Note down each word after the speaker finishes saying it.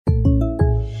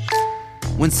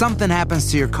When something happens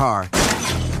to your car,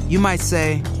 you might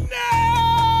say,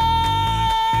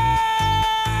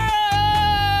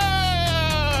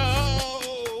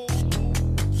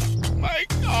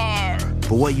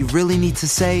 but what you really need to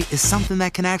say is something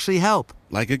that can actually help.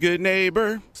 Like a good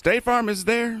neighbor, State Farm is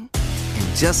there. And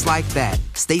just like that,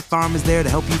 State Farm is there to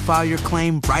help you file your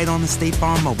claim right on the State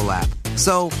Farm mobile app.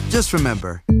 So just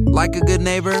remember, like a good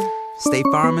neighbor, State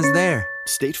Farm is there.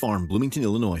 State Farm, Bloomington,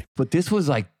 Illinois. But this was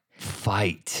like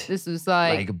fight. This was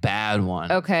like a bad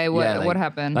one. Okay, what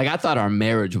happened? Like I thought our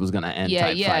marriage was gonna end.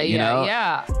 Yeah, type fight, you know?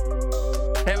 yeah.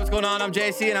 Hey, what's going on? I'm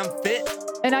J-Si and I'm fit.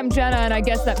 And I'm Jenna, and I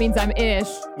guess that means I'm ish.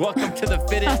 Welcome to the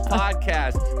Fittest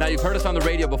Podcast. Now, you've heard us on the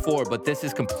radio before, but this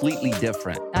is completely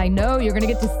different. I know, you're going to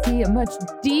get to see a much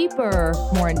deeper,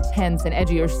 more intense, and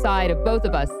edgier side of both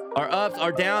of us. Our ups,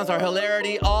 our downs, our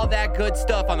hilarity, all that good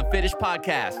stuff on the Fittest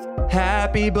Podcast.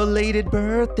 Happy belated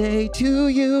birthday to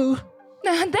you.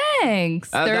 Thanks.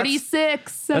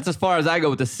 36. That's as far as I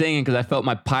go with the singing because I felt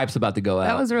my pipes about to go out.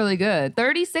 That was really good.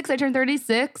 36. I turned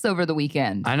 36 over the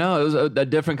weekend. I know. It was a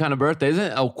different kind of birthday.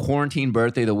 Isn't a quarantine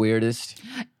birthday the weirdest?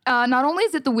 Not only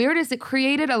is it the weirdest, it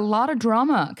created a lot of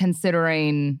drama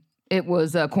considering it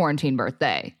was a quarantine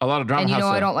birthday. A lot of drama. And you know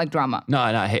I don't like drama. No,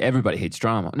 everybody hates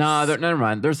drama. No, never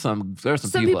mind. There's some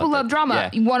people love drama.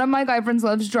 Yeah. One of my guy friends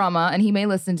loves drama, and he may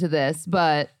listen to this,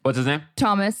 but... What's his name?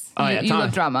 Thomas. Oh, you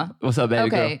love drama. What's up, baby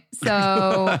Okay,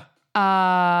 girl?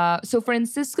 so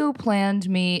Francisco planned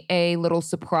me a little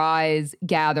surprise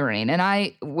gathering, and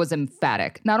I was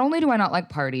emphatic. Not only do I not like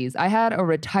parties, I had a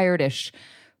retired-ish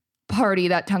party,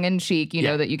 that tongue-in-cheek, you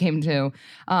know, that you came to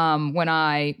when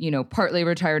I, partly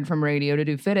retired from radio to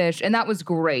do Fittish. And that was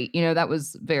great. That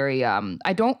was very,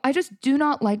 I just do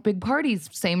not like big parties.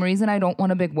 Same reason I don't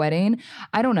want a big wedding.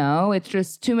 I don't know. It's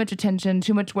just too much attention,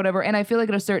 too much whatever. And I feel like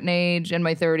at a certain age in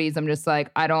my 30s, I'm just like,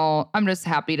 I'm just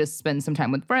happy to spend some time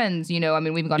with friends. We've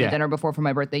gone to dinner before for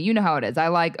my birthday. You know how it is. I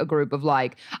like a group of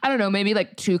maybe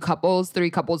like 2 couples, 3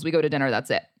 couples. We go to dinner. That's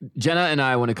it. Jenna and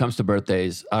I, when it comes to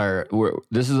birthdays,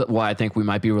 this is why I think we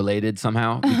might be related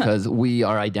somehow because we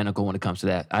are identical when it comes to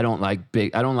that. I don't like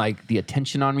the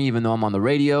attention on me, even though I'm on the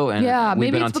radio and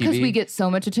we've been on TV. Maybe it's because we get so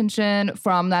much attention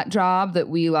from that job that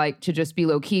we like to just be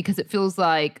low key because it feels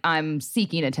like I'm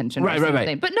seeking attention. Right.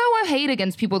 But no, I hate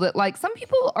against people that some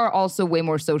people are also way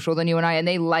more social than you and I, and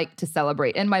they like to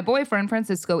celebrate. And my boyfriend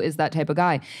Francisco is that type of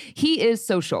guy. He is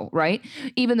social, right?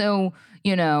 Even though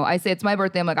I say it's my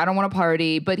birthday. I'm like, I don't want to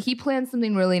party, but he planned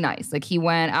something really nice. Like he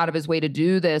went out of his way to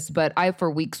do this, but I for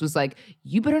weeks was like,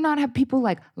 you better not have people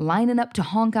lining up to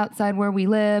honk outside where we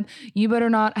live. You better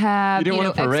not have,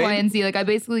 X, Y, and Z. I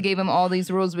basically gave him all these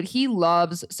rules, but he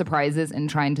loves surprises and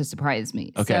trying to surprise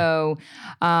me. Okay. So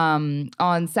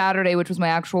on Saturday, which was my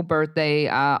actual birthday,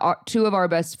 2 of our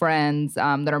best friends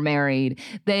that are married,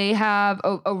 they have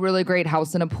a really great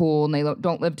house and a pool, and they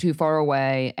don't live too far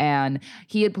away. And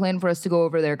he had planned for us to go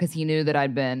over there because he knew that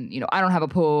I'd been, I don't have a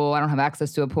pool. I don't have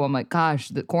access to a pool. I'm like, gosh,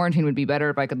 the quarantine would be better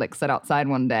if I could sit outside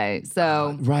one day.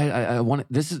 So right, I want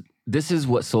this is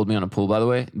what sold me on a pool. By the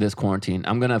way, this quarantine,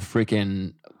 I'm gonna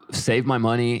freaking save my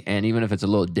money, and even if it's a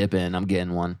little dip in, I'm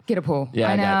getting one. Get a pool. Yeah,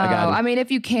 I know. I got it. I mean,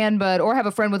 if you can, or have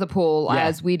a friend with a pool,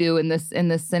 as we do in this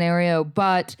scenario,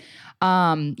 but.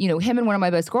 Him and one of my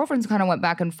best girlfriends kind of went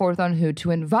back and forth on who to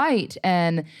invite.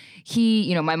 And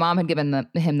he, my mom had given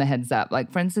him the heads up.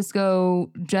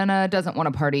 Francisco, Jenna doesn't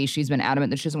want to party. She's been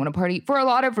adamant that she doesn't want to party for a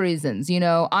lot of reasons.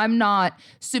 I'm not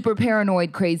super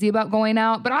paranoid crazy about going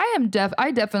out, but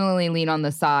I definitely lean on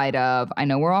the side of, I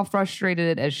know we're all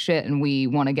frustrated as shit and we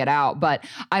want to get out, but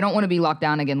I don't want to be locked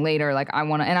down again later.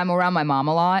 And I'm around my mom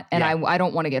a lot and I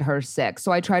don't want to get her sick.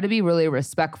 So I try to be really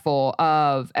respectful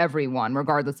of everyone,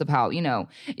 regardless of how, I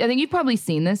think you've probably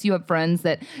seen this. You have friends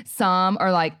that some are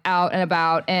out and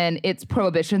about and it's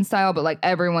prohibition style, but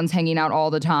everyone's hanging out all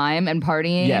the time and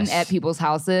partying at people's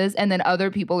houses. And then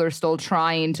other people are still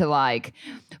trying to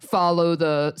follow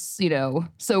the,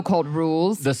 so-called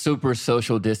rules. The super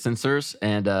social distancers.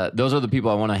 And those are the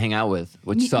people I want to hang out with,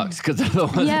 which sucks because they're the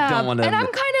ones that don't want to. And I'm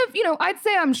kind of, I'd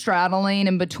say I'm straddling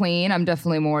in between. I'm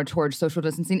definitely more towards social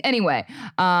distancing. Anyway,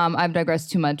 I've digressed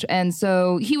too much. And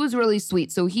so he was really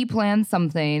sweet. So he planned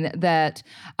something that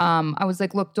I was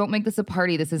like, look, don't make this a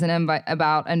party. This isn't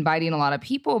about inviting a lot of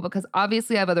people because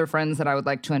obviously I have other friends that I would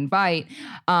like to invite.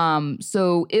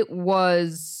 So it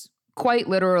was quite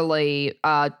literally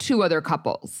 2 other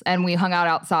couples, and we hung out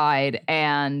outside,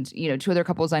 and 2 other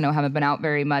couples I know haven't been out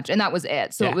very much, and that was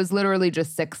it. So it was literally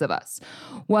just 6 of us.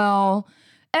 Well,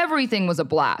 everything was a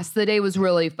blast. The day was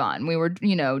really fun. We were,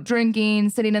 drinking,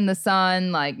 sitting in the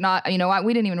sun, like not,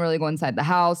 we didn't even really go inside the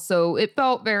house. So it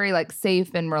felt very like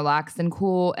safe and relaxed and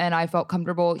cool. And I felt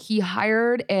comfortable. He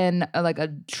hired a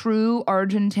true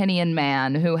Argentinian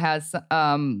man who has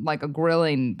like a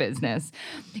grilling business,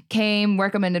 came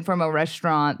recommended from a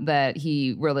restaurant that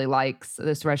he really likes,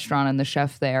 this restaurant, and the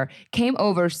chef there came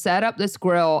over, set up this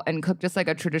grill and cooked us like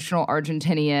a traditional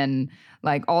Argentinian,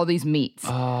 like all these meats.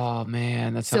 Oh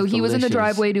man, that's so he was in the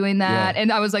driveway doing that,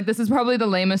 and I was like, "This is probably the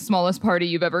lamest, smallest party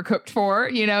you've ever cooked for,"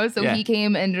 So he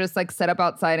came and just like set up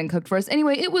outside and cooked for us.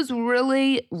 Anyway, it was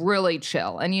really, really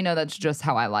chill, and that's just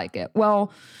how I like it.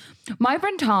 Well, my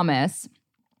friend Thomas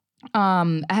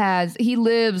he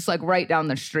lives like right down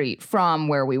the street from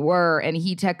where we were, and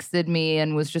he texted me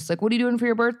and was just like, "What are you doing for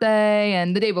your birthday?"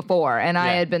 And the day before, and I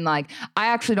had been like, I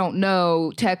actually don't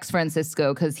know, text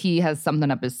Francisco because he has something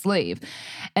up his sleeve.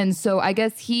 And so I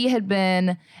guess he had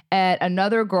been at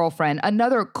another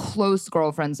close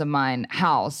girlfriend's of mine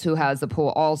house who has a pool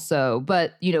also,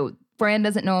 but Fran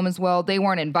doesn't know him as well. They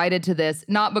weren't invited to this,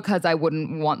 not because I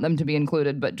wouldn't want them to be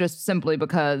included, but just simply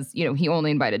because, he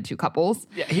only invited 2 couples.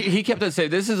 Yeah, he kept us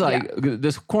saying, this is like,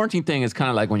 this quarantine thing is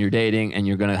kind of like when you're dating and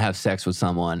you're going to have sex with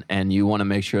someone and you want to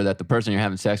make sure that the person you're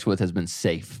having sex with has been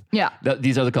safe. Yeah.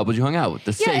 These are the couples you hung out with,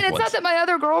 the safe and it's ones. not that my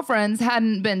other girlfriends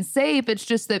hadn't been safe. It's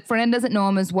just that Fran doesn't know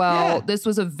him as well. Yeah. This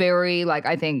was a very,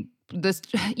 I think,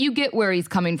 you get where he's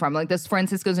coming from. Like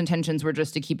Francisco's intentions were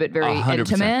just to keep it very 100%.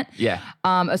 Intimate. Yeah.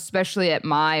 Especially at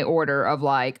my order of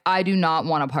I do not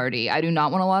want a party. I do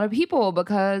not want a lot of people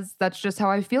because that's just how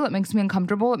I feel. It makes me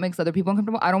uncomfortable. It makes other people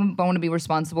uncomfortable. I don't want to be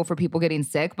responsible for people getting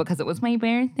sick because it was my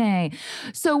birthday.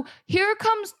 So here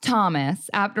comes Thomas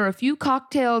after a few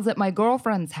cocktails at my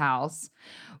girlfriend's house,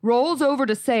 rolls over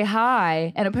to say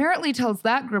hi, and apparently tells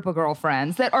that group of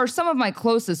girlfriends that are some of my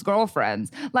closest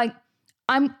girlfriends,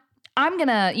 I'm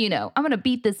gonna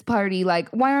beat this party. Like,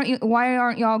 why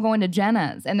aren't y'all going to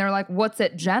Jenna's? And they're like, what's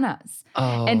at Jenna's?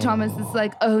 Oh. And Thomas is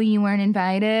like, oh, you weren't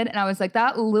invited? And I was like,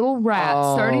 that little rat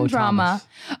starting drama.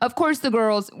 Thomas. Of course, the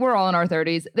girls, we're all in our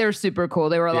 30s. They're super cool.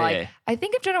 They were I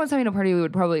think if Jenna was having a party, we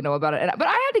would probably know about it. But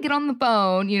I had to get on the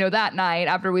phone, that night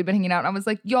after we'd been hanging out. And I was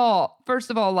like, y'all, first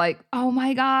of all, oh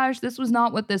my gosh, this was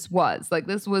not what this was.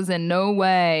 This was in no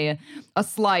way a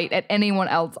slight at anyone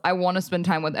else. I want to spend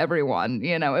time with everyone.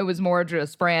 It was more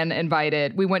just Fran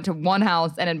invited. We went to one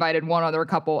house and invited one other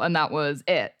couple, and that was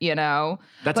it,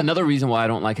 That's another reason why I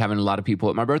don't like having a lot of people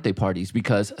at my birthday parties,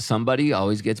 because somebody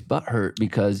always gets butthurt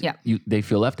because they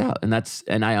feel left out. And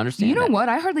I understand You know what?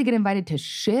 I hardly get invited to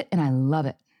shit, and I love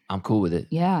it. I'm cool with it.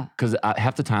 Yeah. Because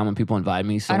half the time when people invite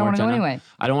me somewhere, I don't want to go anyway.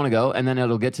 I don't want to go, and then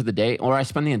it'll get to the date, or I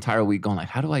spend the entire week going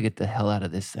how do I get the hell out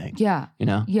of this thing? Yeah.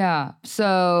 Yeah.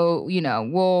 So,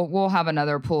 we'll have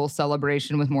another pool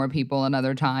celebration with more people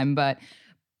another time, but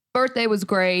birthday was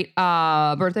great.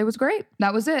 That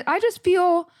was it. I just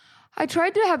feel I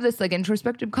tried to have this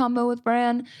introspective combo with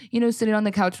Bran, sitting on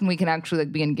the couch when we can actually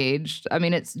be engaged. I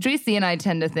mean, it's J-Si and I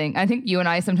tend to I think you and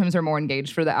I sometimes are more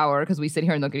engaged for the hour because we sit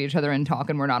here and look at each other and talk,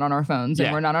 and we're not on our phones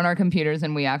and we're not on our computers,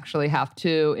 and we actually have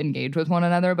to engage with one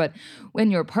another. But when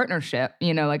your partnership,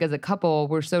 as a couple,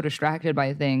 we're so distracted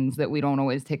by things that we don't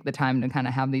always take the time to kind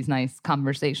of have these nice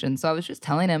conversations. So I was just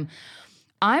telling him,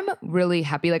 I'm really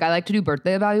happy. I like to do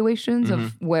birthday evaluations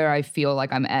of where I feel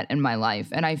like I'm at in my life.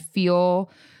 And I feel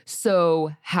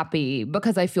so happy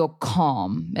because I feel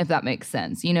calm, if that makes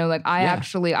sense. I'm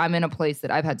in a place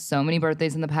that I've had so many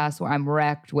birthdays in the past where I'm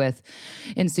wrecked with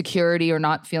insecurity or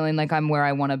not feeling like I'm where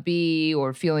I want to be,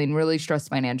 or feeling really stressed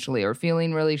financially, or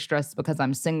feeling really stressed because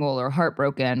I'm single or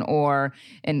heartbroken, or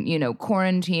in,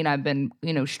 quarantine, I've been,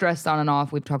 stressed on and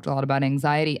off. We've talked a lot about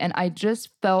anxiety, and I just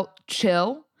felt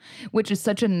chill, which is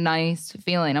such a nice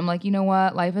feeling. I'm like, you know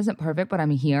what? Life isn't perfect, but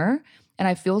I'm here. And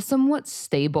I feel somewhat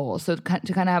stable. So to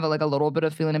kind of have a little bit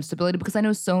of feeling of stability, because I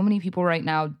know so many people right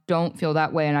now don't feel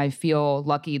that way. And I feel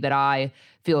lucky that I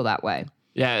feel that way.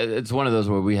 Yeah, it's one of those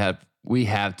where we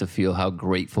have to feel how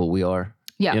grateful we are.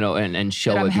 Yeah. And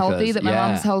show that I'm it healthy, that my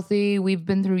mom's healthy. We've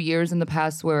been through years in the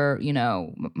past where,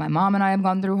 my mom and I have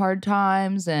gone through hard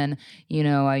times, and,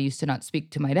 I used to not speak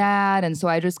to my dad. And so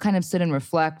I just kind of sit and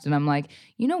reflect, and I'm like,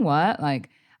 you know what?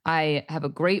 I have a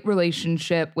great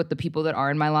relationship with the people that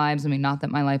are in my lives. I mean, not that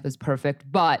my life is perfect,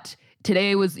 but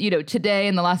today was, today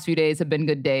and the last few days have been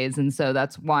good days. And so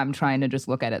that's why I'm trying to just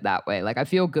look at it that way. I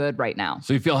feel good right now.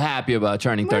 So you feel happy about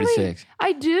turning 36?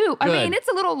 I do. Good. I mean, it's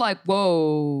a little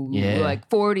whoa,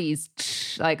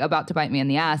 40s, about to bite me in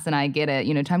the ass. And I get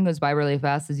it. Time goes by really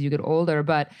fast as you get older,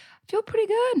 but I feel pretty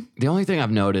good. The only thing I've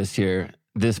noticed here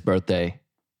this birthday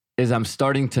is I'm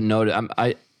starting to notice,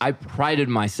 I prided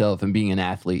myself in being an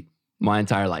athlete. my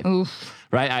entire life. Oof.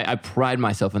 Right? I pride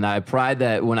myself in that. I pride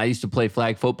that when I used to play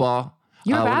flag football.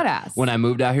 You're a badass. When I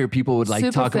moved out here, people would like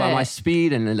Super talk about fit. my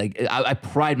speed and like I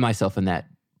pride myself in that.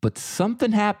 But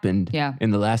something happened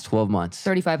in the last 12 months.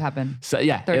 35 happened. So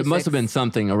yeah, 36. it must have been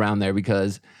something around there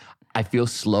because I feel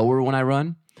slower when I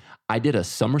run. I did a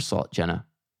somersault, Jenna.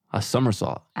 A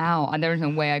somersault. Ow. There was no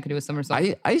way I could do a somersault.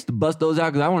 I used to bust those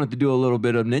out because I wanted to do a little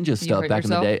bit of ninja stuff back in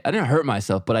the day. I didn't hurt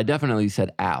myself, but I definitely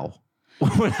said ow.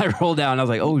 When I rolled down, I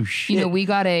was like, oh, shit. You know, we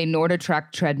got a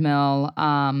NordicTrack treadmill,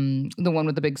 the one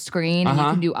with the big screen. You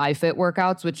can do iFit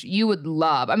workouts, which you would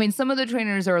love. I mean, some of the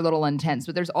trainers are a little intense,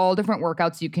 but there's all different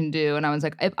workouts you can do. And I was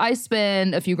like, if I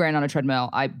spend a few grand on a treadmill,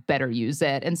 I better use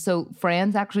it. And so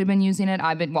Fran's actually been using it.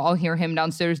 I'll hear him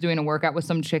downstairs doing a workout with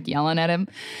some chick yelling at him.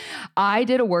 I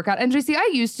did a workout. And J-Si,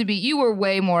 you were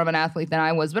way more of an athlete than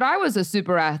I was, but I was a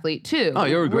super athlete too. Oh,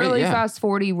 you were great, Really fast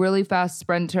 40, really fast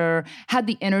sprinter, had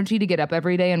the energy to get up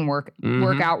every day and work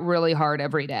out really hard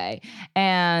every day.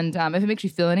 And if it makes you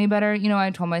feel any better, you know, I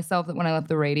told myself that when I left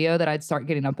the radio that I'd start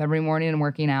getting up every morning and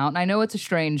working out. And I know it's a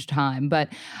strange time, but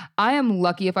I am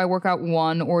lucky if I work out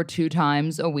 1 or 2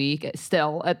 times a week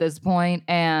still at this point.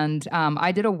 And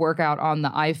I did a workout on the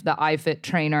iFit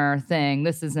trainer thing.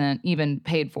 This isn't even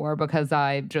paid for because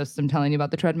I just am telling you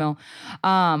about the treadmill.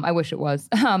 I wish it was.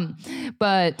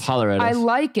 But Holler at us. I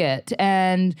like it.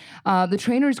 And the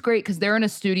trainer's great because they're in a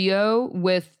studio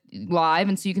with live,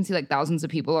 and so you can see like thousands of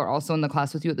people are also in the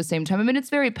class with you at the same time. I mean,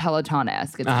 it's very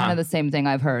Peloton-esque. It's kind of the same thing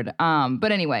I've heard.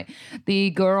 But anyway,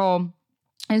 the girl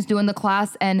is doing the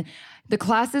class, and the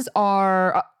classes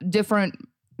are different.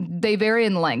 They vary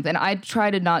in length, and I try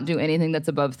to not do anything that's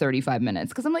above 35 minutes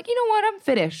because I'm like, you know what? I'm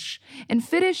fittish. And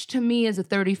fittish to me is a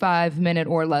 35-minute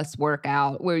or less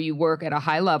workout where you work at a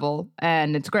high level,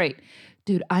 and it's great.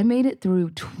 Dude, I made it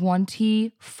through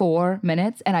 24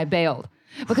 minutes, and I bailed.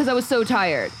 Because I was so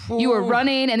tired. You were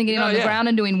running and then getting on the ground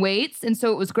and doing weights. And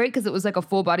so it was great because it was like a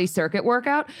full body circuit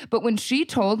workout. But when she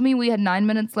told me we had 9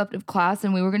 minutes left of class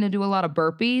and we were going to do a lot of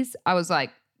burpees, I was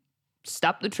like,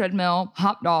 stopped the treadmill,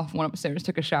 hopped off, went upstairs,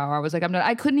 took a shower. I was like, I'm done.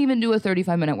 I couldn't even do a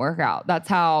 35-minute workout. That's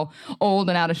how old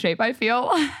and out of shape I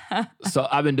feel. So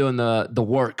I've been doing the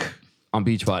work on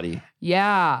Beachbody.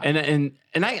 Yeah.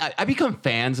 And I become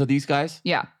fans of these guys.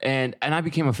 Yeah. And I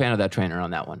became a fan of that trainer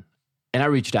on that one. And I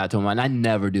reached out to him, and I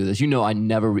never do this. You know, I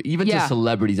never, even to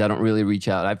celebrities, I don't really reach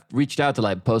out. I've reached out to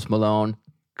like Post Malone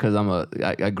because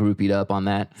I groupied up on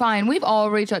that. Fine. We've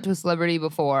all reached out to a celebrity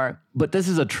before. But this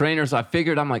is a trainer, so I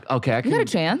figured, I'm like, okay, I got a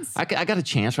chance. I got a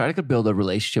chance, right? I could build a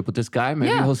relationship with this guy.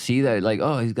 Maybe he'll see that, like,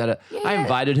 oh, he's got a. Yeah. I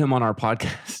invited him on our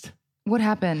podcast. What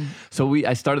happened? So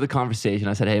I started the conversation.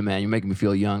 I said, hey, man, you're making me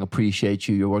feel young. Appreciate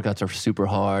you. Your workouts are super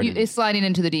hard. It's sliding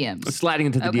into the DMs. Sliding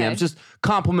into the DMs. Just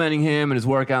complimenting him and his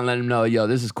workout and letting him know, yo,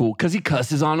 this is cool. Because he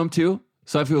cusses on them too.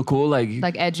 So I feel cool.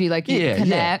 Like edgy, like you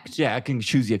connect. Yeah, I can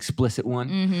choose the explicit one.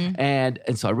 Mm-hmm. And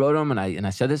so I wrote him and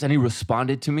I said this and he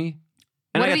responded to me.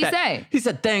 And what did he say? He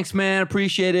said, thanks, man.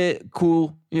 Appreciate it.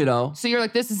 Cool. You know. So you're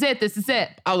like, this is it. This is it.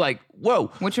 I was like,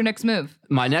 whoa. What's your next move?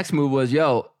 My next move was,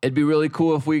 yo, it'd be really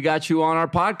cool if we got you on our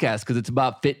podcast because it's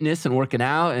about fitness and working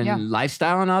out and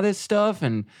lifestyle and all this stuff.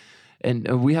 And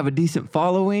we have a decent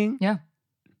following. Yeah.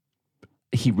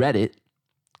 He read it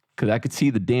because I could see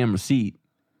the damn receipt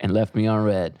and left me on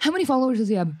red. How many followers does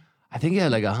he have? I think he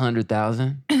had like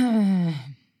 100,000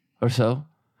 or so.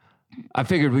 I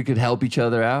figured we could help each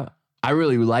other out. I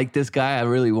really like this guy. I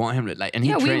really want him to like. And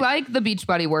we like the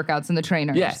Beachbody workouts and the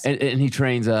trainers. Yeah, and he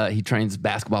trains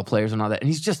basketball players and all that. And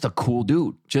he's just a cool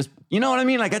dude. Just you know what I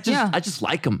mean? Like I just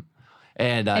like him.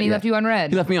 And he left you on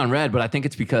red. He left me on red, but I think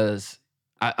it's because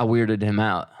I weirded him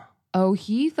out. Oh,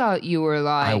 he thought you were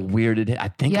like I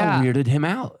weirded him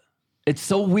out. It's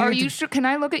so weird. Are you sure? Can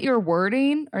I look at your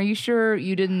wording? Are you sure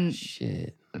you didn't?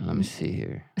 Shit. Let me see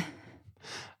here.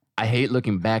 I hate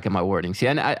looking back at my wording. See,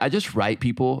 I just write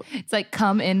people. It's like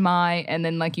come in my, and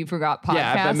then like you forgot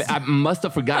podcast. Yeah, I must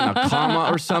have forgotten a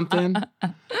comma or something.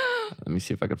 Let me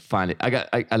see if I could find it.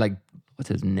 I like, what's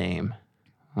his name?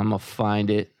 I'm going to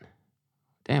find it.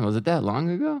 Damn, was it that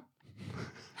long ago?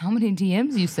 How many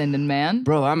DMs you sending, man?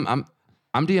 Bro, I'm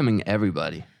DMing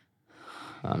everybody.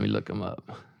 Let me look him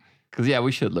up. Because,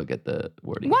 we should look at the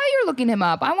wording. While you're looking him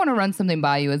up, I want to run something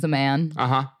by you as a man.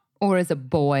 Uh-huh. Or as a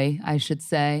boy, I should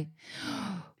say.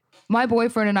 My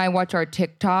boyfriend and I watch our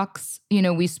TikToks. You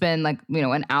know, we spend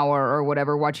an hour or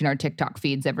whatever watching our TikTok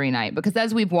feeds every night. Because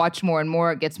as we've watched more and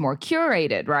more, it gets more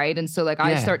curated, right? And so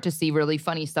I start to see really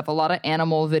funny stuff. A lot of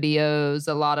animal videos,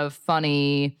 a lot of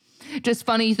funny just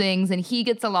funny things. And he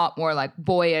gets a lot more like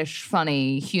boyish,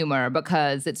 funny humor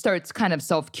because it starts kind of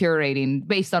self-curating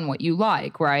based on what you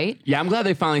like, right? Yeah, I'm glad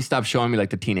they finally stopped showing me like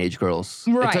the teenage girls.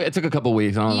 Right. It took a couple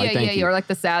weeks. And I'm like, thank you. Or like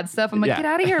the sad stuff. I'm like, get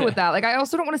out of here with that. Like, I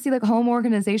also don't want to see like home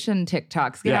organization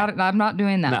TikToks. Get out. I'm not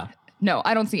doing that. No,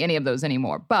 I don't see any of those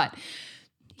anymore. But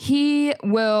he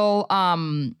will,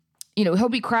 he'll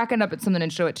be cracking up at something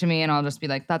and show it to me, and I'll just be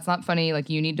like, that's not funny. Like,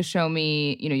 you need to show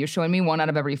me, you're showing me 1 out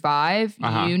of every 5.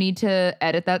 You need to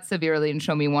edit that severely and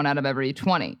show me 1 out of every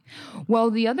 20. Well,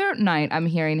 the other night, I'm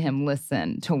hearing him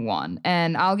listen to one,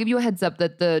 and I'll give you a heads up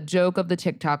that the joke of the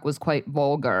TikTok was quite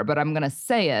vulgar, but I'm going to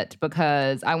say it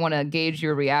because I want to gauge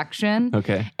your reaction.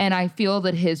 Okay. And I feel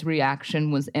that his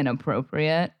reaction was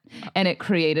inappropriate. And it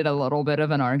created a little bit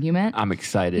of an argument. I'm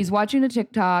excited. He's watching a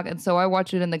TikTok, and so I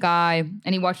watch it, and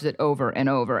he watches it over and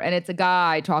over. And it's a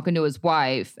guy talking to his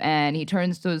wife, and he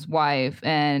turns to his wife,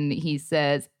 and he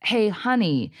says, hey,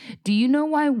 honey, do you know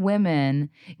why women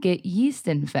get yeast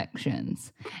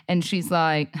infections? And she's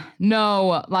like,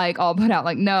 no, like, I'll put out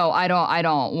like, no, I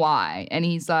don't, why? And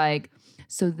he's like,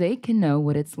 so they can know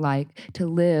what it's like to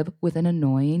live with an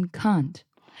annoying cunt.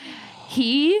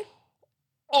 He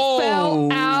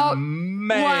fell out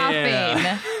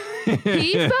laughing.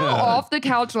 He fell off the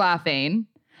couch laughing.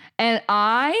 And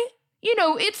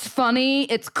it's funny,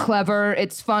 it's clever,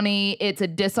 it's funny, it's a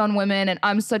diss on women, and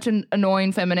I'm such an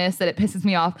annoying feminist that it pisses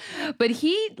me off. But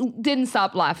he didn't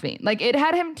stop laughing. Like, it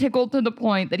had him tickled to the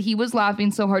point that he was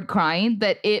laughing so hard crying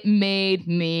that it made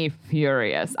me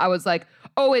furious. I was like,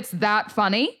 oh, it's that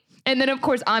funny? And then, of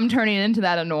course, I'm turning into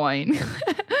that annoying.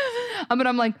 But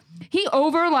I'm like, he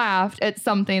overlaughed at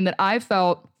something that I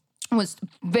felt was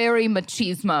very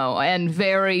machismo and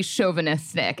very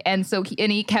chauvinistic. And so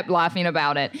he kept laughing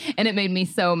about it. And it made me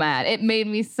so mad. It made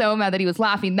me so mad that he was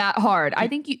laughing that hard. I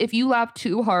think if you laugh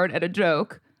too hard at a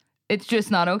joke, it's just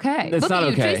not okay. It's not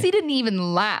okay. J-Si didn't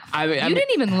even laugh. You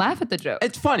didn't even laugh at the joke.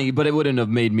 It's funny, but it wouldn't have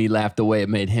made me laugh the way it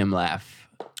made him laugh.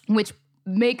 Which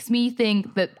makes me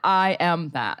think that I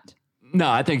am that. No,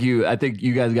 I think you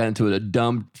guys got into a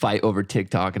dumb fight over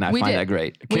TikTok, and I find that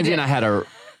great. Kenzie and I had a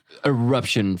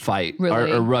eruption fight, our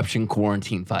eruption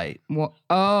quarantine fight. Well,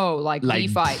 like the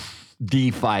fight.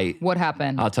 The fight. What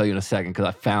happened? I'll tell you in a second because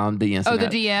I found the incident. Oh,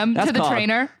 the DM to the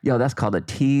trainer? Yo, that's called a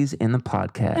tease in the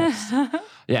podcast.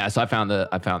 Yeah, so I found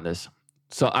this.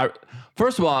 So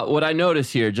first of all, what I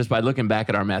noticed here just by looking back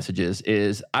at our messages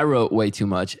is I wrote way too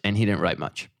much and he didn't write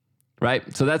much.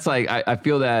 Right? So that's like, I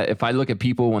feel that if I look at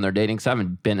people when they're dating, because I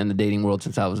haven't been in the dating world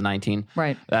since I was 19.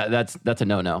 Right. That's a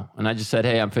no-no. And I just said,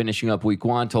 hey, I'm finishing up week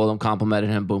 1, told him, complimented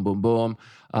him, boom, boom, boom.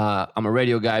 I'm a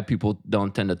radio guy. People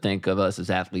don't tend to think of us as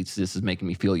athletes. This is making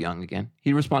me feel young again.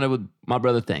 He responded with, my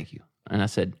brother, thank you. And I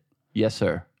said, yes,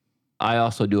 sir. I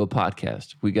also do a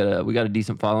podcast. We got a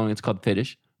decent following. It's called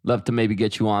Fitish. Love to maybe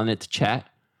get you on it to chat.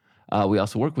 We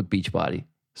also work with Beachbody.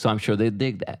 So I'm sure they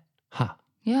dig that. Ha.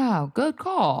 Yeah, good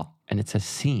call. And it's a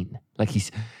scene. Like he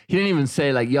didn't even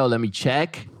say like, yo, let me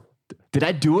check. Did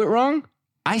I do it wrong?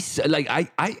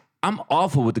 I'm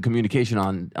awful with the communication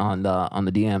on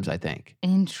the DMs, I think.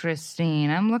 Interesting.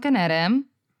 I'm looking at him.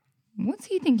 What's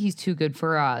he think he's too good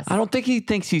for us? I don't think he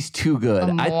thinks he's too good.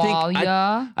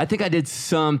 I think I did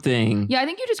something. Yeah, I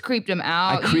think you just creeped him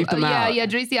out. I creeped him out. Yeah,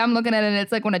 J-Si, I'm looking at it and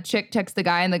it's like when a chick texts the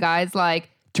guy and the guy's like,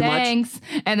 thanks.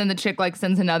 And then the chick like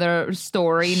sends another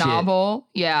story novel.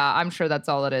 Yeah, I'm sure that's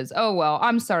all it is. Oh, well,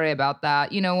 I'm sorry about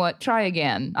that. You know what? Try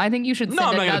again. I think you should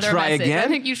send another message. Again. I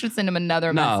think you should send him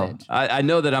another message. I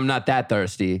know that I'm not that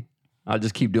thirsty. I'll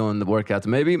just keep doing the workouts.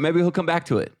 Maybe he'll come back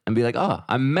to it and be like, oh,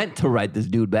 I meant to write this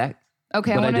dude back.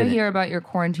 Okay, I want to hear about your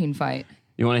quarantine fight.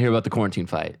 You want to hear about the quarantine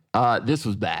fight? This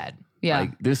was bad. Yeah.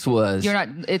 Like this was... you're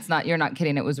not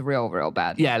kidding. It was real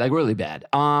bad. Yeah, like really bad.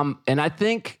 And I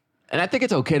think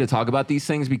it's okay to talk about these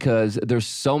things because there's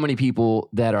so many people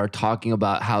that are talking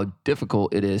about how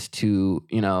difficult it is to,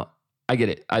 I get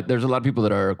it. There's a lot of people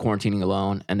that are quarantining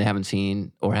alone and they haven't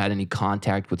seen or had any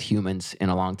contact with humans in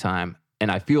a long time. And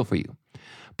I feel for you.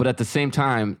 But at the same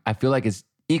time, I feel like it's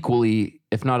equally,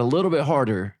 if not a little bit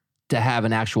harder, to have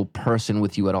an actual person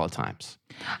with you at all times.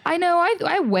 I know.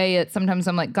 I weigh it. Sometimes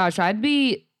I'm like, gosh, I'd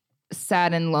be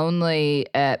sad and lonely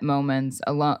at moments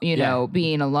alone,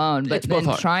 being alone, but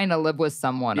then trying to live with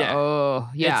someone. Yeah. Oh,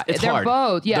 yeah. They're hard.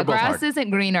 Both. Yeah. Grass isn't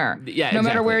greener. Yeah. No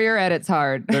matter where you're at, it's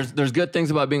hard. There's good things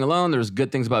about being alone. There's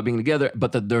good things about being together,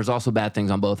 but there's also bad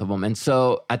things on both of them. And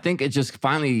so I think it just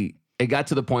finally, it got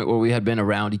to the point where we had been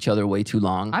around each other way too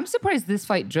long. I'm surprised this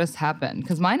fight just happened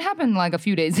because mine happened like a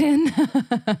few days in.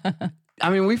 I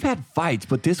mean, we've had fights,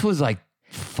 but this was like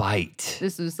fight.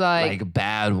 This was like a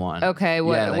bad one. Okay,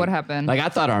 what happened? Like I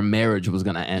thought our marriage was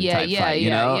gonna end. Fight, you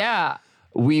know? Yeah.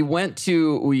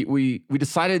 we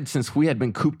decided, since we had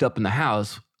been cooped up in the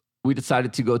house, we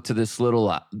decided to go to this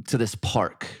this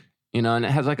park, and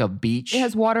it has like a beach. It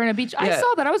has water and a beach. Yeah. I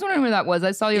saw that. I was wondering where that was.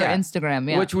 I saw your Instagram.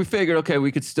 Yeah. Which we figured, okay,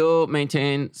 we could still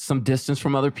maintain some distance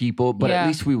from other people, but at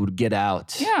least we would get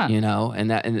out. Yeah.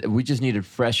 And we just needed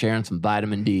fresh air and some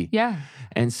vitamin D. Yeah.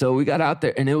 And so we got out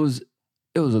there, and it was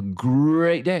a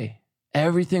great day.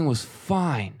 Everything was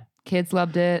fine. Kids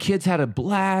loved it. Kids had a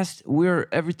blast.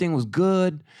 Everything was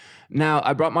good. Now,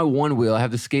 I brought my one wheel. I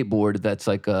have the skateboard that's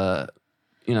like a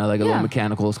little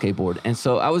mechanical skateboard. And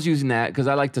so I was using that because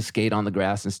I like to skate on the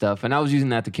grass and stuff. And I was using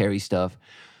that to carry stuff.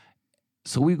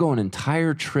 So we go an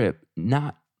entire trip,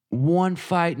 not one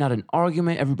fight, not an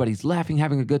argument. Everybody's laughing,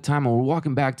 having a good time. And we're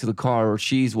walking back to the car, or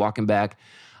she's walking back.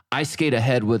 I skate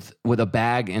ahead with a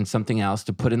bag and something else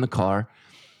to put in the car.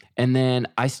 And then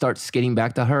I start skating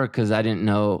back to her because I didn't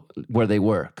know where they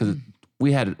were, because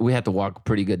we had to walk a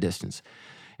pretty good distance.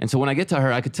 And so when I get to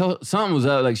her, I could tell something was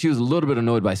up. Like, she was a little bit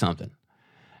annoyed by something.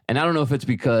 And I don't know if it's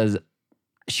because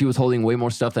she was holding way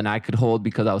more stuff than I could hold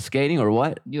because I was skating, or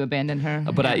what. You abandoned her?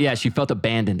 But she felt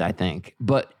abandoned, I think.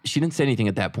 But she didn't say anything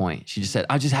at that point. She just said,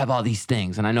 I just have all these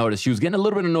things. And I noticed she was getting a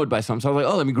little bit annoyed by something. So I was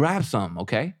like, oh, let me grab some,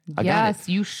 okay? I got it.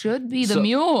 You should be the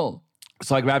mule.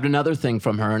 So I grabbed another thing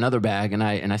from her, another bag, and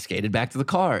I skated back to the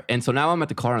car. And so now I'm at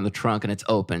the car in the trunk, and it's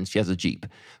open. She has a Jeep.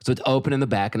 So it's open in the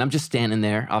back, and I'm just standing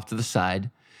there off to the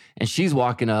side. And she's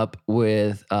walking up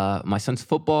with my son's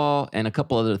football and a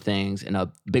couple other things, and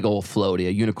a big old floaty,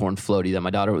 a unicorn floaty that my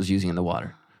daughter was using in the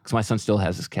water, because my son still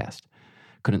has his cast.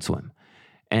 Couldn't swim.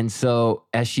 And so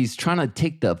as she's trying to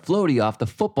take the floaty off, the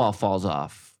football falls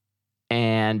off,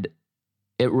 and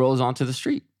it rolls onto the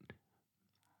street.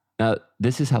 Now,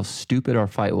 this is how stupid our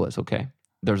fight was, okay?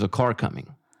 There's a car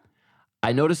coming.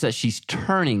 I noticed that she's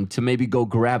turning to maybe go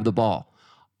grab the ball.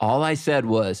 All I said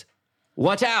was,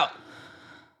 watch out.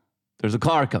 There's a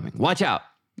car coming. Watch out.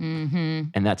 Mm-hmm.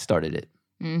 And that started it.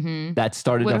 Mm-hmm. That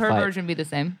started the fight. Would her version be the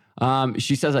same?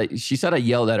 She said I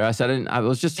yelled at her. I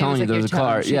was just telling you there was a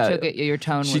car. She took it. Your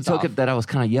tone was off. She took it that I was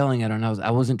kind of yelling at her, and I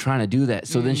wasn't trying to do that.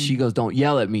 So then she goes, "Don't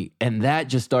yell at me." And that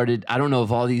just started. I don't know if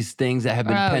all these things that have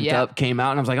been pent up came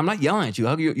out, and I was like, "I'm not yelling at you.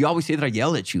 You always say that I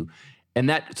yell at you." And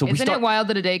that, so Isn't it wild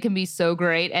that a day can be so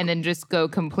great and then just go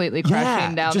completely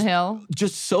crashing downhill?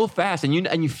 Just so fast, and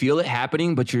you feel it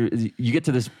happening, but you get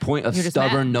to this point of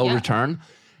stubborn no return.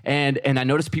 And I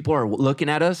noticed people are looking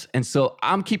at us, and so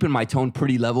I'm keeping my tone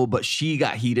pretty level, but she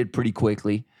got heated pretty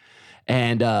quickly,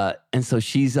 and so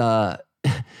she's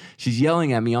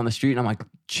yelling at me on the street, and I'm like,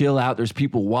 chill out. There's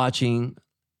people watching,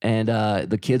 and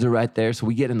the kids are right there. So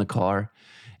we get in the car,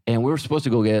 and we were supposed to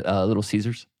go get Little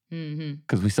Caesars.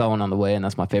 Because we saw one on the way, and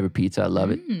that's my favorite pizza. I love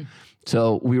it.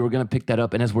 So we were going to pick that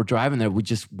up. And as we're driving there, we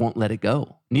just won't let it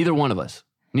go. Neither one of us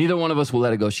will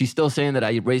let it go. She's still saying that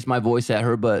I raised my voice at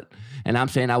her, and I'm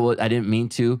saying I didn't mean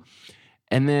to.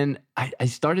 And then I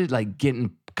started like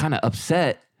getting kind of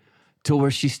upset to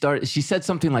where she said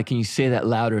something like, can you say that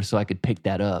louder so I could pick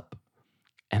that up?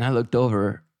 And I looked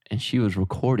over, and she was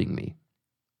recording me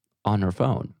on her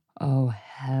phone. Oh,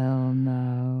 hell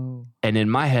no. And in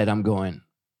my head, I'm going,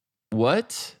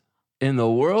 what in the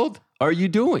world are you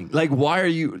doing? Like, why are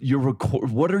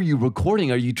what are you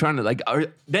recording? Are you trying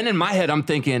to then in my head, I'm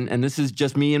thinking, and this is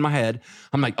just me in my head,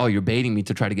 I'm like, oh, you're baiting me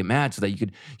to try to get mad so that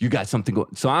you got something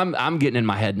going. So I'm getting in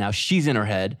my head now. She's in her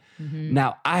head. Mm-hmm.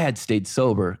 Now I had stayed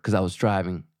sober because I was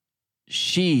driving.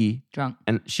 She drunk,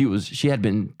 and she had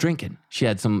been drinking. She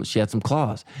had some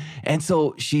claws, and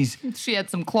so she had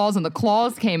some claws, and the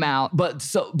claws came out. But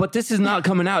this is not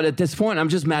coming out at this point. I'm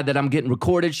just mad that I'm getting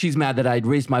recorded. She's mad that I'd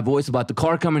raised my voice about the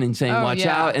car coming and saying watch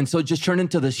out, and so it just turned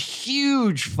into this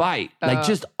huge fight, like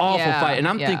just awful fight. And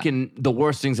I'm thinking the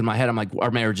worst things in my head. I'm like, our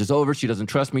marriage is over. She doesn't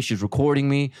trust me. She's recording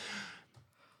me.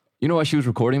 You know why she was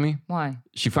recording me? Why?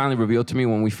 She finally revealed to me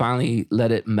when we finally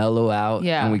let it mellow out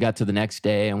and we got to the next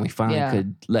day and we finally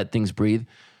could let things breathe.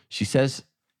 She says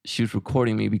she was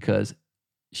recording me because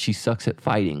she sucks at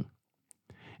fighting.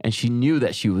 And she knew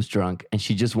that she was drunk and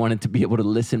she just wanted to be able to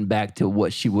listen back to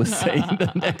what she was saying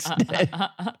the next day.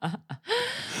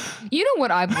 You know what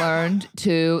I've learned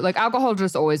too? Like, alcohol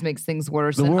just always makes things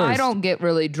worse. And I don't get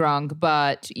really drunk,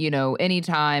 but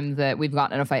anytime that we've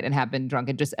gotten in a fight and have been drunk,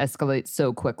 it just escalates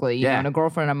so quickly. You know, and a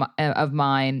girlfriend of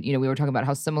mine, we were talking about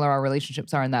how similar our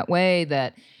relationships are in that way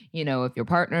that, if your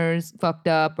partner's fucked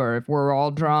up or if we're all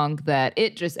drunk, that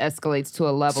it just escalates to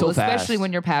a level, especially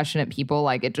when you're passionate people,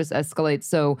 like it just escalates.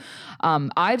 So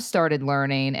I've started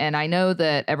learning, and I know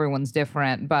that everyone's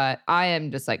different, but I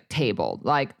am just like tabled.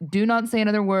 Like, do not say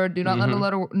another word. Do not let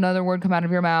another word come out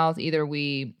of your mouth. Either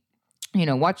we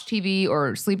watch TV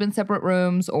or sleep in separate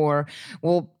rooms, or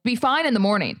we'll be fine in the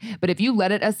morning. But if you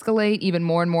let it escalate even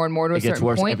more and more and more to a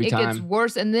certain point, it gets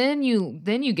worse. And then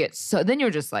you're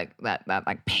just like that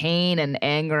like pain and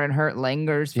anger and hurt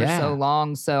lingers for so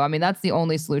long. So, I mean, that's the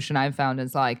only solution I've found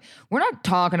is like, we're not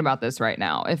talking about this right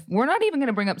now. If we're not even going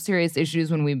to bring up serious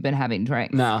issues when we've been having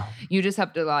drinks. No. You just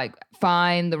have to like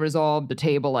find the resolve to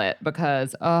table it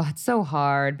because, it's so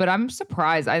hard. But I'm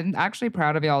surprised. I'm actually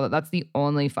proud of y'all that that's the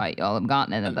only fight y'all have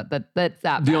gotten in. That's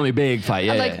that the only big fight.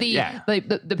 Yeah. Like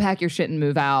the pack your shit and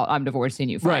move out. I'm divorcing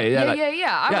you. Fight. Right.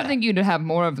 Yeah. I would think you'd have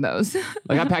more of those.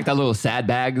 Like I packed that little sad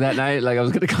bag that night. Like I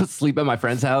was going to go sleep at my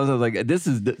friend's house. I was like, this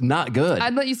is not good.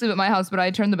 I'd let you sleep at my house, but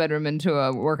I turned the bedroom into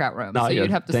a workout room. So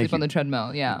you'd have to sleep on the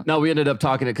treadmill. Yeah. No, we ended up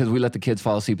talking it because we let the kids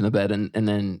fall asleep in the bed and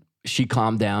then she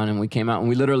calmed down and we came out and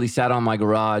we literally sat on my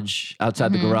garage,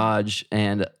 outside the garage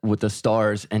and with the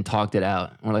stars and talked it out.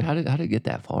 And we're like, how did it get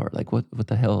that far? Like what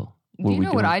the hell? Do you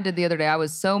know what I did the other day? I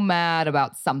was so mad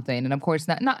about something. And of course,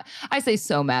 not I say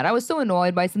so mad. I was so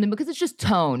annoyed by something because it's just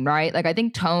tone, right? Like I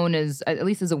think tone is, at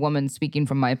least as a woman speaking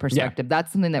from my perspective,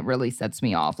 that's something that really sets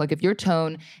me off. Like if your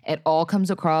tone at all comes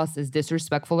across as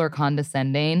disrespectful or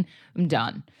condescending, I'm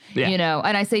done.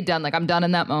 And I say done, like I'm done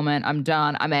in that moment. I'm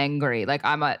done. I'm angry. Like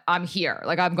I'm here.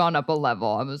 Like I've gone up a level.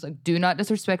 I was like, do not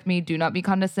disrespect me. Do not be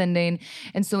condescending.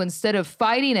 And so instead of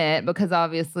fighting it, because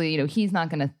obviously, he's not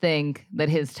going to think that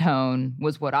his tone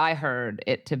was what I heard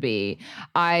it to be,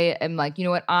 I am like, you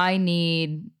know what? I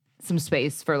need some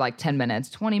space for like 10 minutes,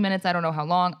 20 minutes. I don't know how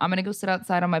long. I'm going to go sit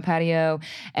outside on my patio.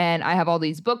 And I have all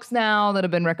these books now that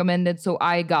have been recommended. So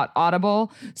I got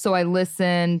Audible. So I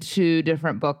listened to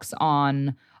different books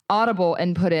on Audible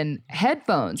and put in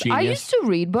headphones. Genius. I used to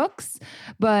read books,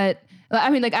 but I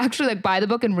mean, like actually like buy the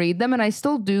book and read them. And I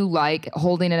still do like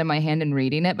holding it in my hand and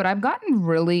reading it. But I've gotten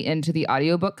really into the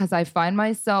audiobook because I find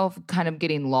myself kind of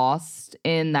getting lost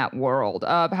in that world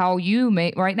of how you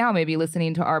may right now maybe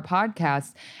listening to our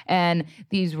podcast and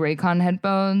these Raycon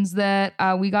headphones that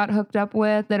we got hooked up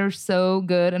with that are so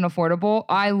good and affordable.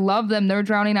 I love them. They're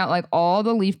drowning out like all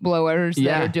the leaf blowers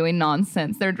that are doing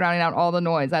nonsense. They're drowning out all the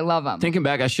noise. I love them. Thinking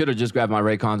back, I should have just grabbed my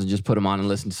Raycons and just put them on and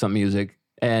listened to some music.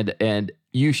 And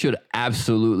you should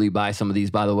absolutely buy some of these,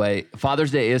 by the way.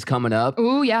 Father's Day is coming up.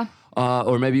 Ooh, yeah.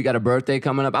 Or maybe you got a birthday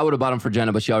coming up. I would have bought them for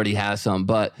Jenna, but she already has some.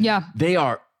 But they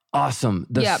are awesome.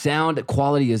 The sound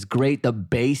quality is great. The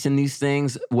bass in these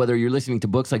things, whether you're listening to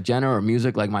books like Jenna or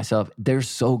music like myself, they're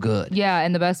so good. Yeah,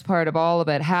 and the best part of all of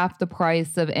it, half the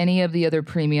price of any of the other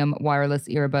premium wireless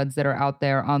earbuds that are out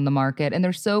there on the market. And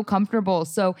they're so comfortable.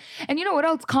 So, and you know what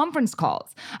else? Conference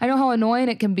calls. I know how annoying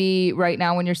it can be right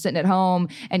now when you're sitting at home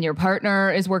and your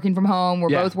partner is working from home. We're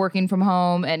both working from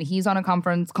home and he's on a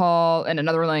conference call in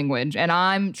another language and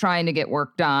I'm trying to get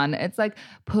work done. It's like,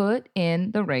 put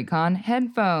in the Raycon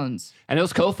headphones. And it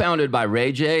was co-founded by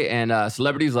Ray J, and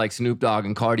celebrities like Snoop Dogg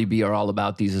and Cardi B are all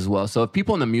about these as well. So if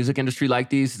people in the music industry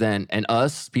like these, then and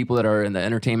us, people that are in the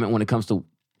entertainment when it comes to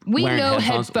we know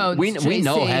headphones. We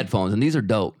know headphones, and these are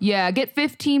dope. Yeah, get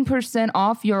 15%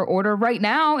 off your order right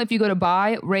now if you go to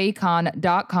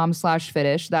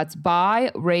buyraycon.com/fitish. That's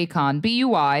buyraycon,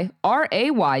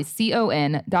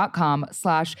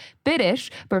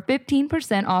 BUYRAYCON.com/fitish for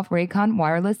 15% off Raycon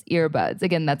wireless earbuds.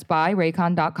 Again, that's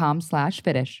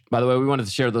buyraycon.com/fitish. By the way, we wanted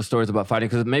to share those stories about fighting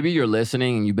because maybe you're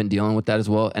listening and you've been dealing with that as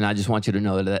well. And I just want you to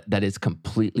know that it's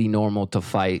completely normal to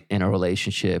fight in a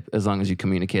relationship as long as you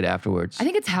communicate afterwards. I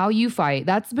think it's how you fight.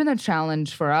 That's been a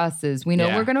challenge for us is we know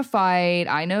we're going to fight.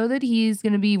 I know that he's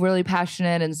going to be really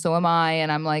passionate and so am I.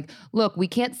 And I'm like, look, we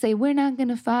can't say we're not going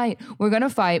to fight. We're going to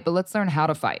fight, but let's learn how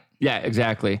to fight. Yeah,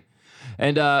 exactly.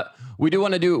 And we do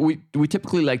want to do, we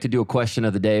typically like to do a question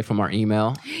of the day from our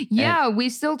email. Yeah, we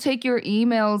still take your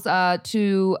emails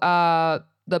to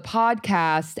the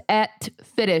podcast at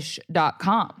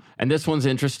fitish.com. And this one's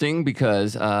interesting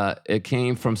because it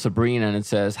came from Sabrina and it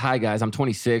says, "Hi guys, I'm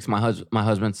 26. My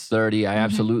husband's 30. I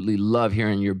absolutely love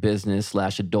hearing your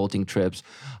business/adulting trips.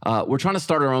 We're trying to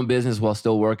start our own business while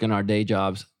still working our day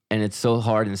jobs. And it's so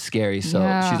hard and scary. So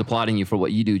she's applauding you for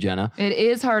what you do, Jenna. It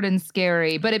is hard and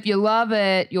scary. But if you love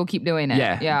it, you'll keep doing it.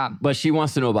 Yeah. But she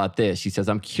wants to know about this. She says,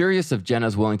 I'm curious if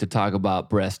Jenna's willing to talk about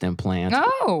breast implants.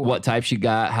 Oh. What type she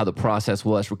got, how the process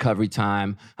was, recovery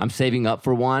time. I'm saving up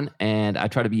for one. And I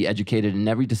try to be educated in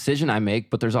every decision I make.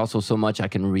 But there's also so much I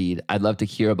can read. I'd love to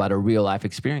hear about a real life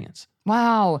experience.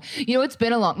 Wow. You know, it's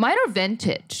been a long... Mine are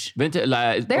vintage.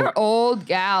 They're old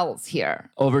gals here.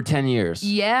 Over 10 years.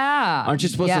 Yeah. Aren't you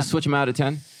supposed to switch them out at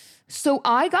 10? So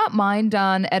I got mine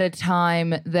done at a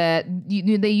time that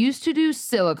they used to do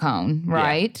silicone,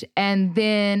 right? Yeah.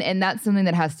 And that's something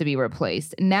that has to be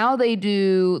replaced. Now they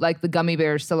do like the gummy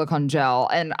bear silicone gel.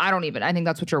 And I think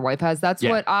that's what your wife has. That's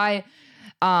what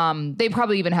they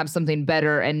probably even have something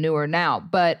better and newer now.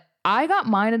 But I got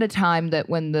mine at a time that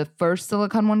when the first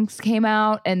silicone ones came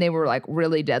out and they were like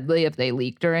really deadly if they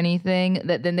leaked or anything,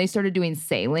 that then they started doing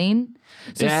saline.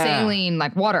 So saline,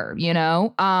 like water,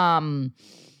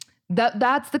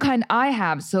 That's the kind I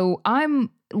have. So I'm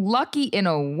lucky in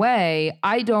a way.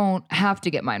 I don't have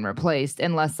to get mine replaced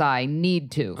unless I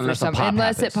need to.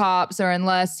 Unless it pops or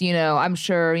unless, I'm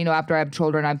sure, after I have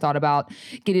children, I've thought about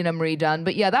getting them redone.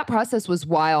 But yeah, that process was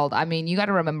wild. I mean, you got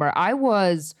to remember, I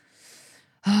was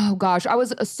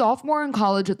a sophomore in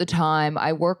college at the time.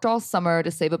 I worked all summer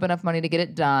to save up enough money to get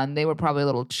it done. They were probably a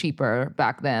little cheaper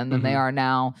back then than they are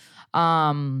now.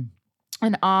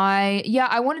 And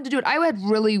I wanted to do it. I had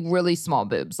really, really small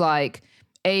boobs, like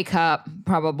A cup,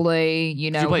 probably,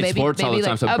 maybe sports all the time,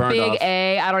 like so a big off.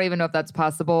 A. I don't even know if that's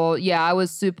possible. Yeah, I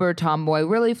was super tomboy,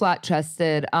 really flat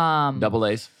chested. Double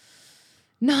A's.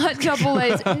 Not double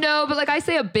A's. No, but like I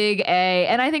say a big A.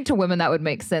 And I think to women that would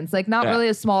make sense. Like not really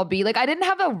a small B. Like I didn't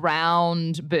have a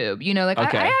round boob,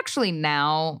 okay. I actually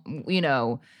now,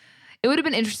 it would have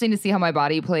been interesting to see how my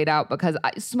body played out because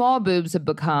small boobs have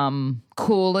become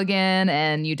cool again,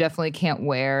 and you definitely can't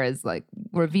wear as like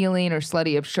revealing or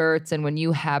slutty of shirts. And when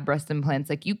you have breast implants,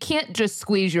 like you can't just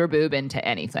squeeze your boob into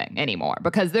anything anymore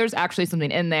because there's actually something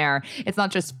in there. It's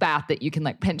not just fat that you can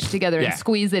like pinch together and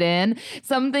squeeze it in.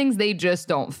 Some things they just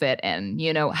don't fit in,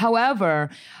 However,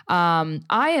 I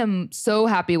am so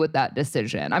happy with that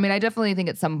decision. I mean, I definitely think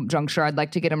at some juncture I'd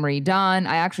like to get them redone.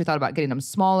 I actually thought about getting them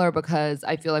smaller because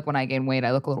I feel like when I gain weight,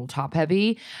 I look a little top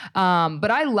heavy. But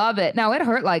I love it. Now it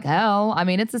hurt like hell. I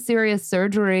mean, it's a serious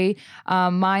surgery.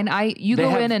 Mine,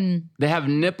 they have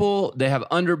nipple, they have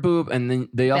under boob, and then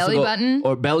they also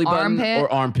belly button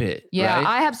or armpit. Yeah, right?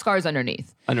 I have scars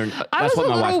underneath. I was a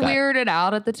little weirded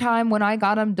out at the time when I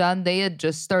got them done. They had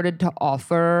just started to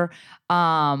offer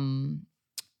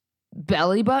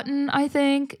belly button, I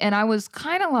think, and I was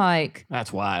kind of like,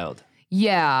 that's wild.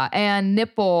 Yeah, and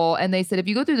nipple, and they said if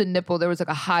you go through the nipple, there was like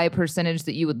a high percentage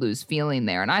that you would lose feeling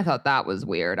there, and I thought that was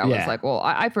weird. I was like, well,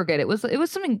 I forget. It was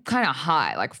something kind of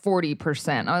high, like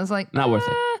 40%. I was like, not worth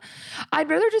it. I'd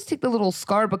rather just take the little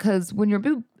scar because when your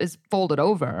boob is folded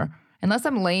over, unless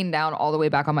I'm laying down all the way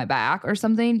back on my back or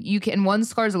something, one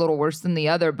scar is a little worse than the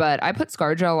other, but I put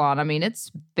scar gel on. I mean,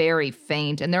 it's very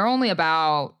faint and they're only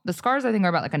the scars I think are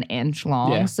about like an inch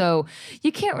long. Yeah. So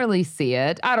you can't really see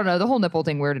it. I don't know. The whole nipple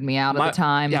thing weirded me out at the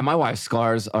time. Yeah. My wife's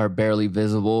scars are barely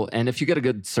visible. And if you get a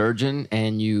good surgeon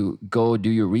and you go do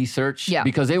your research,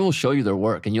 because they will show you their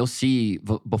work and you'll see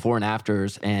before and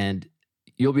afters, and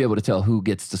you'll be able to tell who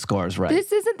gets the scars right.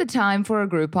 This isn't the time for a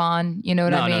Groupon. You know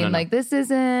what I mean? No. Like this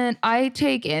isn't, I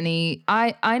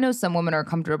know some women are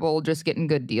comfortable just getting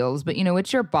good deals, but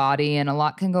it's your body and a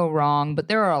lot can go wrong, but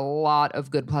there are a lot of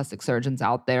good plastic surgeons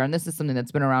out there. And this is something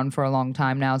that's been around for a long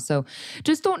time now. So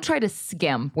just don't try to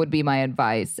skimp would be my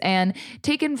advice, and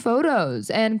take in photos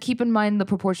and keep in mind the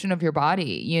proportion of your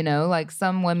body, like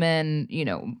some women,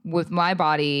 with my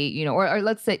body, or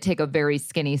let's say take a very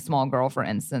skinny, small girl, for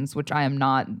instance, which I am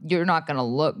not. You're not going to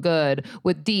look good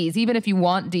with D's. Even if you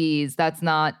want D's, that's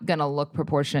not going to look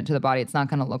proportionate to the body. It's not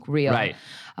going to look real. Right.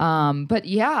 But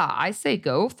yeah, I say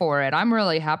go for it. I'm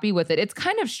really happy with it. It's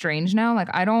kind of strange now. Like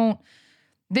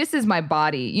this is my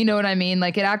body. You know what I mean?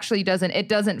 Like it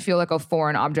doesn't feel like a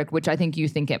foreign object, which I think you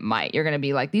think it might. You're going to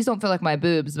be like, these don't feel like my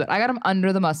boobs, but I got them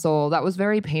under the muscle. That was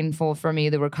very painful for me.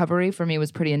 The recovery for me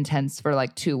was pretty intense for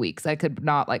like 2 weeks. I could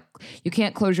not you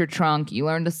can't close your trunk. You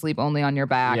learn to sleep only on your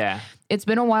back. Yeah. It's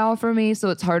been a while for me, so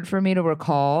it's hard for me to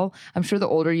recall. I'm sure the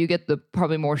older you get, the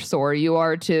probably more sore you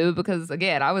are too, because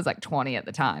again, I was like 20 at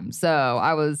the time. So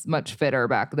I was much fitter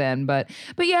back then. But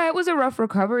yeah, it was a rough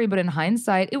recovery, but in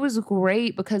hindsight, it was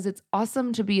great because it's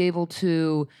awesome to be able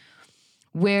to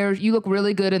wear, you look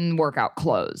really good in workout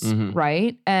clothes,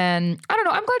 right? And I don't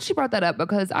know, I'm glad she brought that up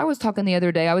because I was talking the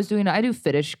other day, I do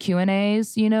fetish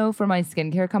Q&As, for my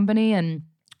skincare company, and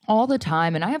all the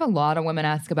time. And I have a lot of women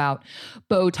ask about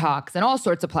Botox and all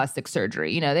sorts of plastic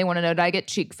surgery. They want to know, did I get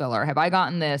cheek filler? Have I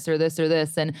gotten this or this or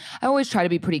this? And I always try to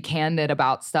be pretty candid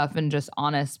about stuff and just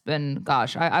honest. And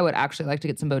gosh, I would actually like to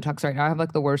get some Botox right now. I have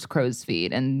like the worst crow's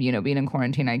feet. And, being in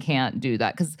quarantine, I can't do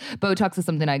that because Botox is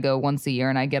something I go once a year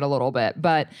and I get a little bit.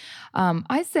 But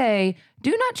I say,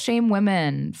 do not shame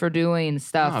women for doing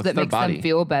stuff that makes them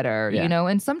feel better, you know?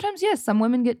 And sometimes, yes, some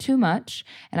women get too much.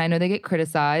 And I know they get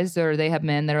criticized, or they have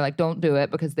men that are like, don't do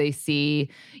it, because they see,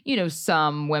 you know,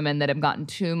 some women that have gotten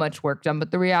too much work done.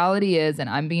 But the reality is, and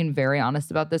I'm being very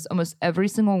honest about this, almost every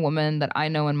single woman that I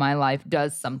know in my life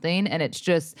does something. And it's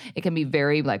just, it can be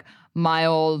very like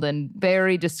mild and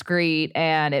very discreet,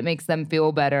 and it makes them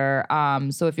feel better.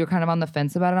 So if you're kind of on the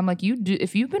fence about it, I'm like,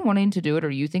 if you've been wanting to do it, or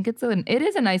you think it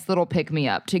is a nice little pick me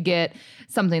up to get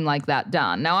something like that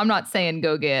done. Now, I'm not saying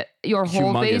go get your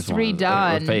whole face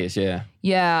redone. Or face, yeah.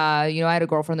 Yeah, you know, I had a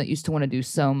girlfriend that used to want to do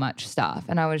so much stuff,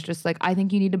 and I was just like, I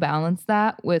think you need to balance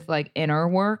that with like inner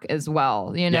work as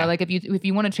well. You know, like if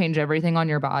you want to change everything on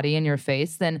your body and your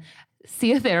face, then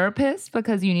see a therapist,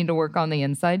 because you need to work on the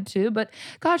inside too. But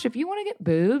gosh, if you want to get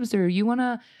boobs, or you want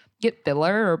to get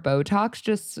filler or Botox,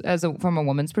 just from a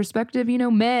woman's perspective, you know,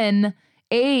 men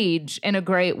age in a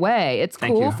great way. It's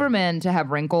cool for men to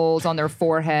have wrinkles on their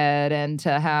forehead and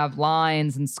to have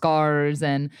lines and scars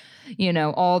and, you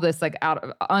know, all this like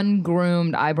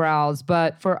ungroomed eyebrows.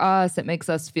 But for us, it makes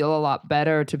us feel a lot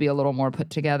better to be a little more put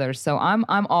together. So I'm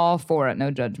all for it.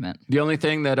 No judgment. The only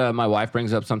thing that my wife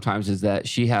brings up sometimes is that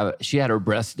she had her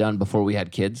breasts done before we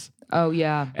had kids. Oh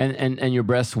yeah. And your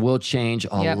breasts will change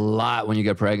a lot when you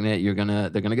get pregnant.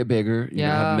 They're gonna get bigger. You're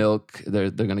gonna have milk.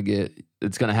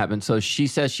 It's gonna happen. So she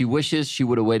says she wishes she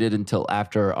would have waited until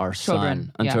after our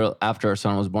son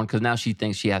was born, because now she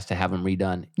thinks she has to have them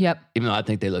redone. Yep. Even though I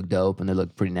think they look dope and they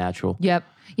look pretty natural. Yep.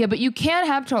 Yeah, but you can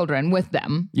have children with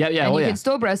them. Yeah. And you can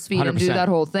still breastfeed 100%. And do that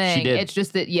whole thing. She did. It's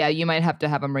just that, you might have to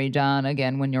have them redone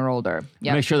again when you're older.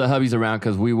 Yep. Make sure the hubby's around,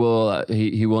 because we will.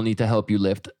 He will need to help you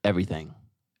lift everything.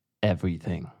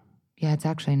 Everything. Yeah, it's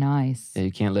actually nice. Yeah,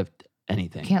 you can't lift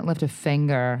anything. Can't lift a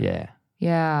finger. Yeah.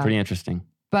 Yeah. Pretty interesting.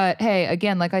 But hey,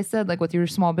 again, like I said, like with your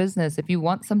small business, if you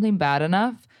want something bad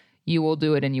enough, you will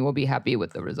do it and you will be happy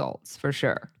with the results for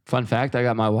sure. Fun fact, I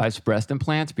got my wife's breast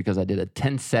implants because I did a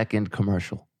 10-second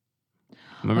commercial.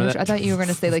 Remember that? I thought you were going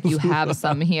to say like you have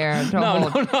some here.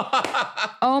 No.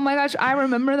 Oh my gosh, I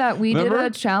remember that. We did a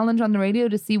challenge on the radio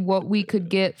to see what we could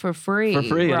get for free. For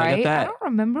free, right? And I got that. I don't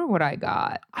remember what I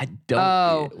got. I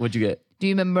don't. What'd you get? Do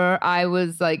you remember I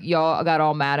was like, y'all got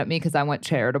all mad at me because I went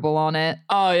charitable on it?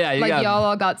 Oh, yeah. Y'all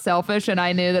all got selfish, and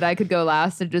I knew that I could go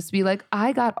last and just be like,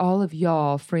 I got all of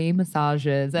y'all free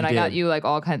massages, and I got you like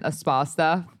all kinds of spa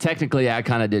stuff. Technically, I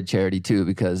kind of did charity too,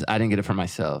 because I didn't get it for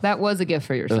myself. That was a gift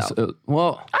for yourself.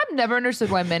 I've never understood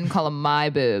why men call them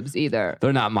my boobs either.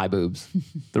 They're not my boobs.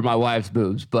 They're my wife's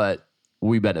boobs, but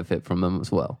we benefit from them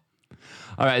as well.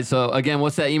 All right. So again,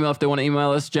 what's that email if they want to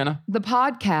email us, Jenna?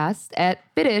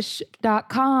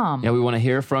 thepodcast@fittish.com. Yeah, we want to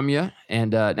hear from you.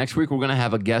 And next week, we're going to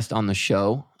have a guest on the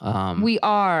show. We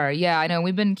are. Yeah, I know.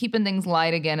 We've been keeping things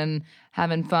light again and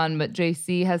having fun, but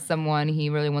J-Si has someone he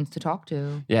really wants to talk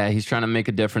to. Yeah, he's trying to make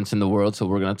a difference in the world. So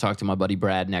we're going to talk to my buddy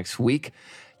Brad next week.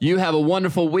 You have a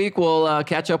wonderful week. We'll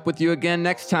catch up with you again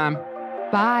next time.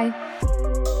 Bye.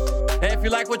 Hey, if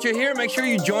you like what you hear, make sure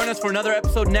you join us for another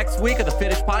episode next week of the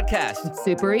Fittish Podcast. It's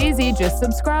super easy. Just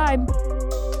subscribe.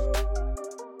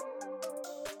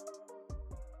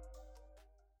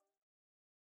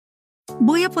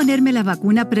 Voy a ponerme la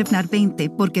vacuna Prevnar 20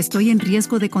 porque estoy en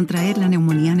riesgo de contraer la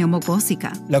neumonía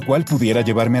neumocócica, la cual pudiera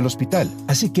llevarme al hospital.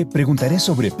 Así que preguntaré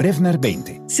sobre Prevnar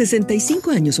 20. 65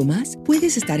 años o más,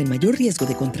 puedes estar en mayor riesgo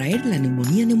de contraer la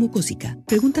neumonía neumocócica.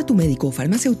 Pregunta a tu médico o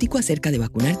farmacéutico acerca de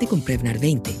vacunarte con Prevnar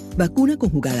 20. Vacuna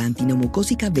conjugada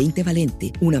antineumocócica 20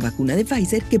 valente, una vacuna de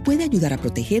Pfizer que puede ayudar a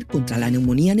proteger contra la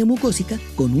neumonía neumocócica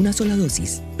con una sola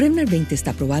dosis. Prevnar 20 está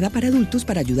aprobada para adultos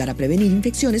para ayudar a prevenir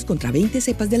infecciones contra 20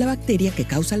 cepas de la bacteria que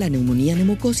causa la neumonía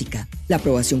neumocócica. La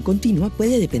aprobación continua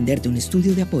puede depender de un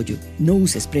estudio de apoyo. No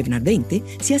uses Prevnar 20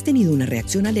 si has tenido una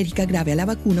reacción alérgica grave a la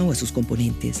vacuna o a sus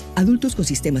componentes. Adultos con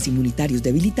sistemas inmunitarios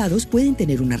debilitados pueden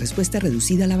tener una respuesta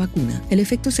reducida a la vacuna. El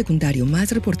efecto secundario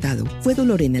más reportado fue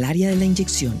dolor en el área de la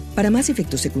inyección. Para más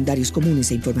efectos secundarios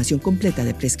comunes e información completa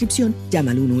de prescripción,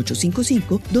 llama al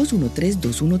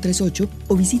 1-855-213-2138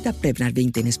 o visita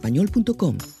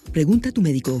Prevnar20enespañol.com. Pregunta a tu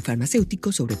médico o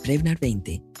farmacéutico sobre Prevnar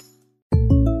 20.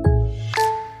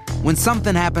 When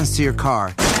something happens to your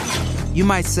car, you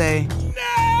might say,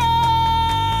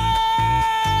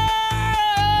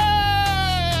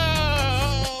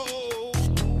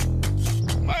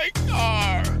 My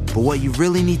car. but what you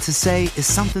really need to say is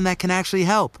something that can actually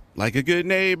help. Like a good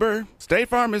neighbor, State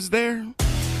Farm is there.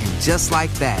 And just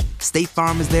like that, State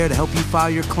Farm is there to help you file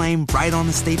your claim right on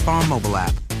the State Farm mobile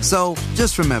app. So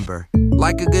just remember,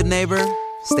 like a good neighbor,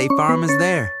 State Farm is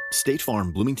there. State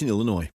Farm, Bloomington, Illinois.